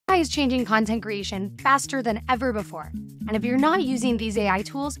is changing content creation faster than ever before. And if you're not using these AI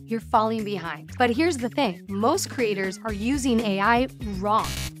tools, you're falling behind. But here's the thing, most creators are using AI wrong.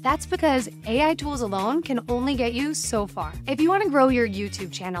 That's because AI tools alone can only get you so far. If you want to grow your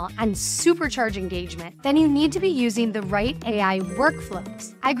YouTube channel and supercharge engagement, then you need to be using the right AI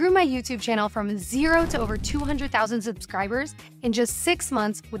workflows. I grew my YouTube channel from 0 to over 200,000 subscribers in just 6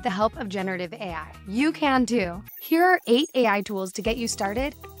 months with the help of generative AI. You can too. Here are 8 AI tools to get you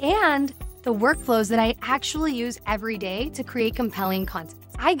started and the workflows that I actually use every day to create compelling content.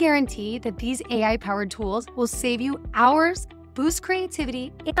 I guarantee that these AI-powered tools will save you hours, boost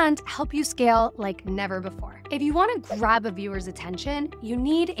creativity, and help you scale like never before. If you want to grab a viewer's attention, you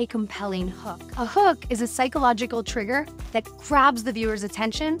need a compelling hook. A hook is a psychological trigger that grabs the viewer's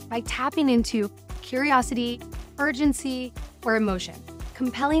attention by tapping into curiosity, urgency, or emotion,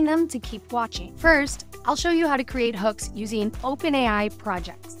 compelling them to keep watching. First, I'll show you how to create hooks using OpenAI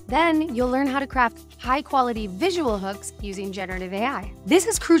projects. Then you'll learn how to craft high-quality visual hooks using generative AI. This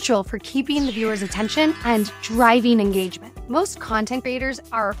is crucial for keeping the viewer's attention and driving engagement. Most content creators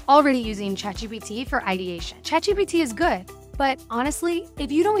are already using ChatGPT for ideation. ChatGPT is good, but honestly,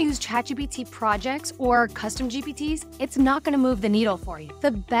 if you don't use ChatGPT projects or custom GPTs, it's not going to move the needle for you.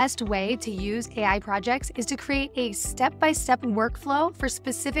 The best way to use AI projects is to create a step-by-step workflow for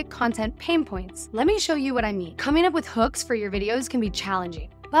specific content pain points. Let me show you what I mean. Coming up with hooks for your videos can be challenging,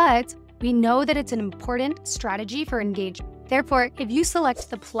 but we know that it's an important strategy for engagement. Therefore, if you select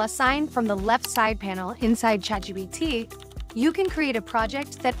the plus sign from the left side panel inside ChatGPT, you can create a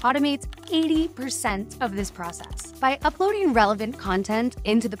project that automates 80% of this process. By uploading relevant content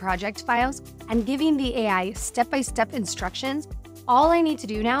into the project files and giving the AI step-by-step instructions, all I need to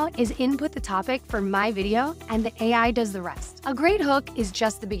do now is input the topic for my video and the AI does the rest. A great hook is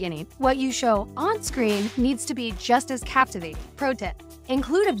just the beginning. What you show on screen needs to be just as captivating. Pro tip: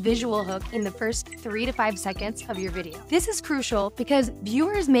 include a visual hook in the first 3 to 5 seconds of your video. This is crucial because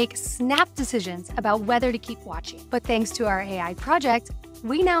viewers make snap decisions about whether to keep watching. But thanks to our AI project,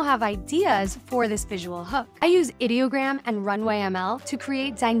 we now have ideas for this visual hook. I use Ideogram and RunwayML to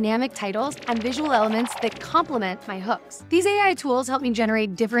create dynamic titles and visual elements that complement my hooks. These AI tools help me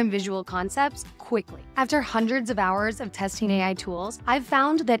generate different visual concepts quickly. After hundreds of hours of testing AI tools, I've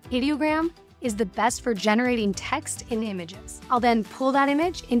found that Ideogram is the best for generating text in images. I'll then pull that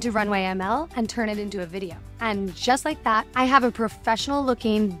image into RunwayML and turn it into a video. And just like that, I have a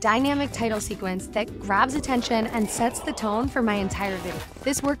professional-looking dynamic title sequence that grabs attention and sets the tone for my entire video.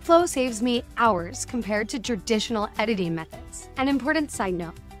 This workflow saves me hours compared to traditional editing methods. An important side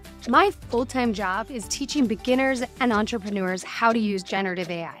note: my full-time job is teaching beginners and entrepreneurs how to use generative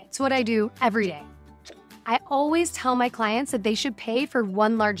AI. It's what I do every day. I always tell my clients that they should pay for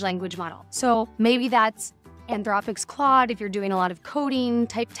one large language model. So maybe that's Anthropic's Claude if you're doing a lot of coding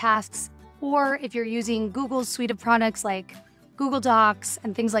type tasks, or if you're using Google's suite of products like Google Docs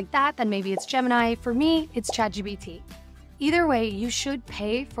and things like that, then maybe it's Gemini. For me, it's ChatGPT. Either way, you should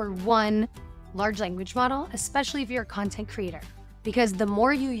pay for one large language model, especially if you're a content creator, because the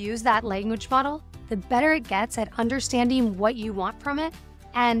more you use that language model, the better it gets at understanding what you want from it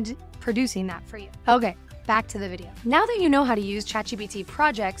and producing that for you. Okay. Back to the video. Now that you know how to use ChatGPT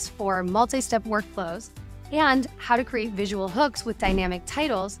projects for multi-step workflows and how to create visual hooks with dynamic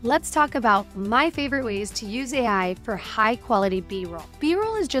titles, let's talk about my favorite ways to use AI for high-quality B-roll.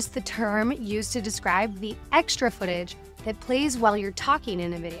 B-roll is just the term used to describe the extra footage that plays while you're talking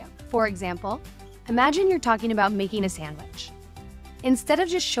in a video. For example, imagine you're talking about making a sandwich. Instead of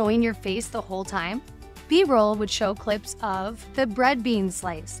just showing your face the whole time, B-roll would show clips of the bread being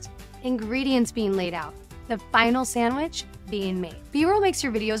sliced, ingredients being laid out, the final sandwich being made. B-roll makes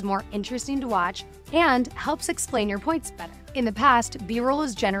your videos more interesting to watch and helps explain your points better. In the past, B-roll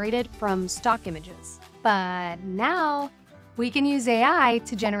is generated from stock images, but now we can use AI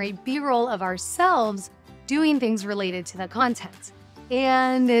to generate B-roll of ourselves doing things related to the content.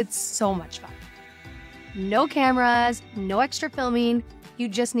 And it's so much fun. No cameras, no extra filming. You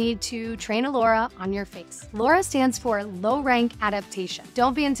just need to train a LoRa on your face. LoRa stands for low rank adaptation.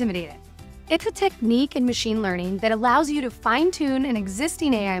 Don't be intimidated. It's a technique in machine learning that allows you to fine-tune an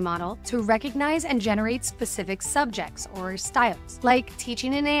existing AI model to recognize and generate specific subjects or styles, like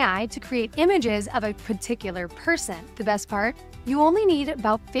teaching an AI to create images of a particular person. The best part? You only need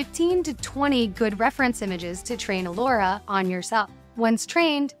about 15 to 20 good reference images to train a LoRa on yourself. Once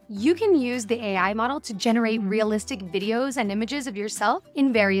trained, you can use the AI model to generate realistic videos and images of yourself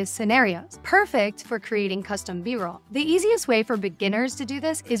in various scenarios, perfect for creating custom B-roll. The easiest way for beginners to do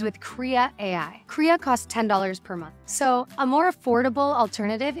this is with Krea AI. Krea costs $10 per month, so a more affordable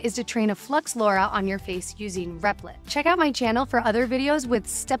alternative is to train a Flux LoRa on your face using Replit. Check out my channel for other videos with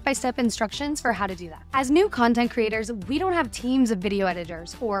step-by-step instructions for how to do that. As new content creators, we don't have teams of video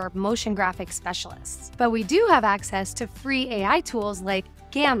editors or motion graphics specialists, but we do have access to free AI tools like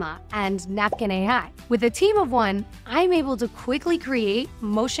Gamma and Napkin AI. With a team of one, I'm able to quickly create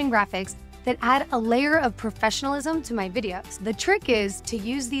motion graphics that add a layer of professionalism to my videos. The trick is to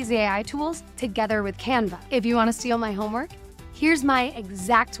use these AI tools together with Canva. If you want to steal my homework, here's my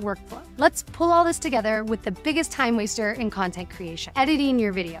exact workflow. Let's pull all this together with the biggest time waster in content creation, editing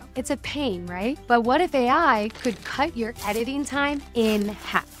your video. It's a pain, right? But what if AI could cut your editing time in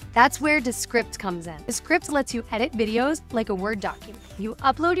half? That's where Descript comes in. Descript lets you edit videos like a Word document. You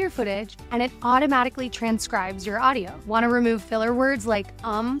upload your footage and it automatically transcribes your audio. Want to remove filler words like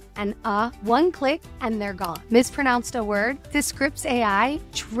and one click and they're gone. Mispronounced a word? Descript's AI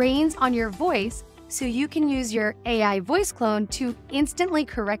trains on your voice so you can use your AI voice clone to instantly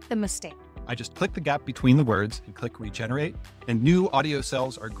correct the mistake. I just click the gap between the words and click regenerate, and new audio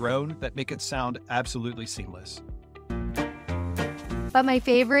cells are grown that make it sound absolutely seamless. But my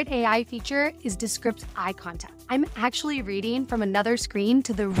favorite AI feature is Descript's eye contact. I'm actually reading from another screen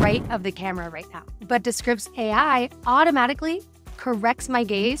to the right of the camera right now, but Descript's AI automatically corrects my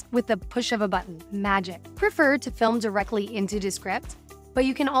gaze with the push of a button. Magic. Prefer to film directly into Descript, but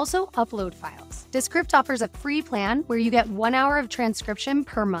you can also upload files. Descript offers a free plan where you get 1 hour of transcription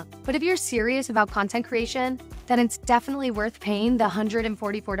per month. But if you're serious about content creation, then it's definitely worth paying the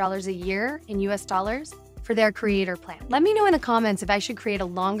 $144 a year in US dollars for their creator plan. Let me know in the comments if I should create a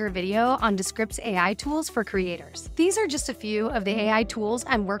longer video on Descript's AI tools for creators. These are just a few of the AI tools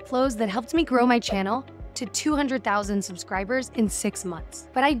and workflows that helped me grow my channel to 200,000 subscribers in 6 months.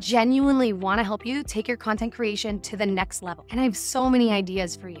 But I genuinely want to help you take your content creation to the next level. And I have so many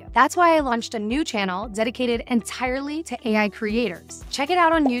ideas for you. That's why I launched a new channel dedicated entirely to AI creators. Check it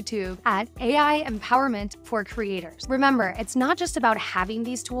out on YouTube at AI Empowerment for Creators. Remember, it's not just about having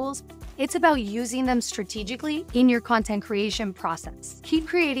these tools, it's about using them strategically in your content creation process. Keep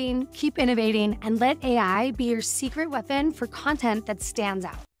creating, keep innovating, and let AI be your secret weapon for content that stands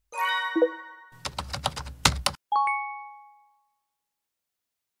out.